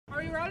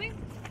rolling?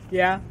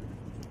 Yeah.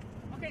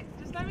 Okay,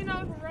 just let me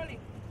know if we're rolling.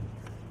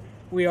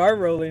 We are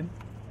rolling.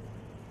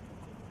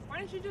 Why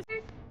don't you just...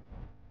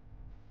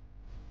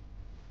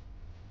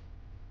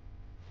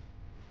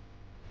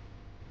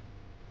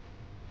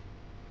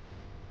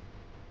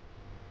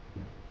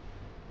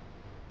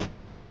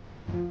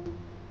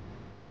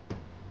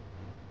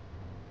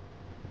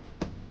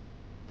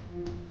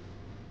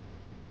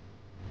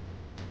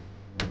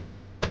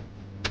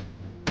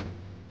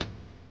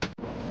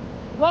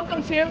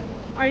 Welcome to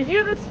Are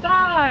You the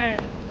Star?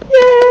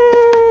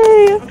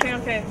 Yay!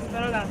 Okay,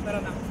 settle down.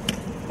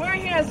 We're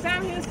here at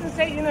Sam Houston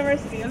State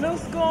University, a little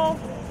school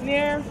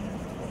near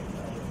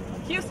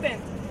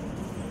Houston.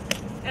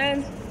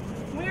 And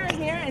we're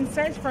here in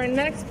search for our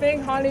next big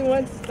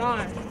Hollywood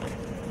star.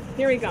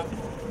 Here we go.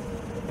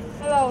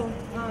 Hello,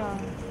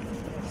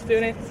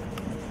 students.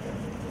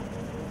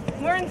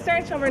 We're in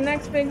search of our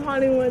next big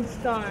Hollywood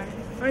star.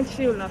 Aren't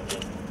you lucky?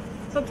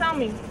 So tell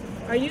me,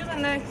 are you the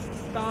next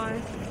star?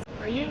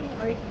 Are you?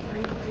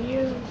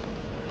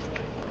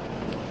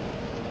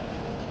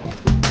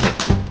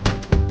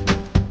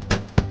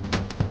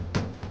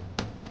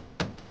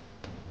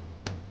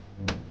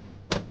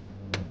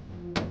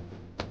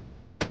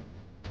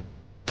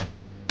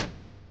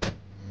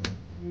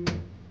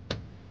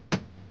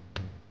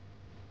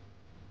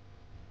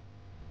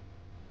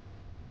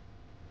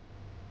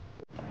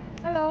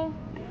 Hello.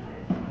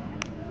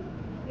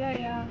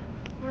 Yeah.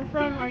 We're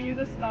from Are You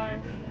the Star?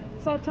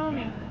 So tell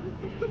me,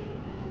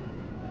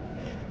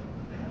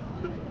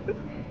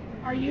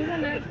 are you the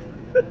next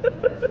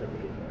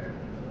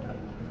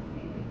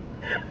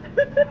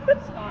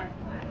star?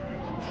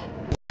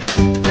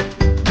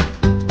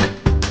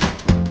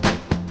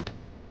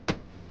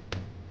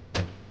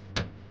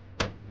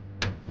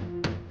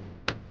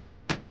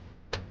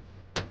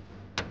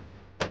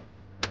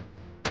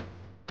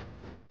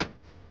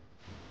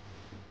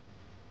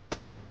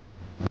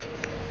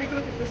 Take a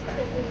look at this star.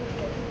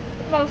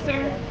 Hello,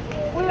 sir.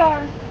 We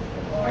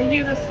Are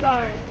You the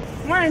Star?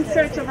 We're in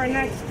search of our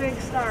next big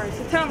star.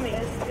 So tell me,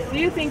 do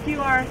you think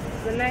you are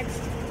the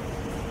next?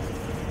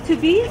 To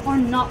be or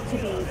not to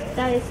be?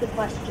 That is the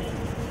question.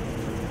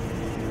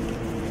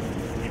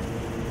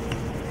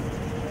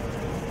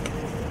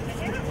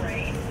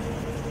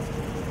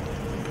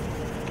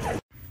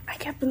 I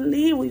can't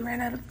believe we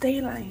ran out of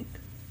daylight.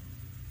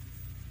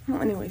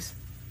 Well, anyways,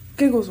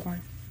 giggles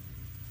one.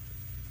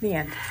 The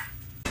end.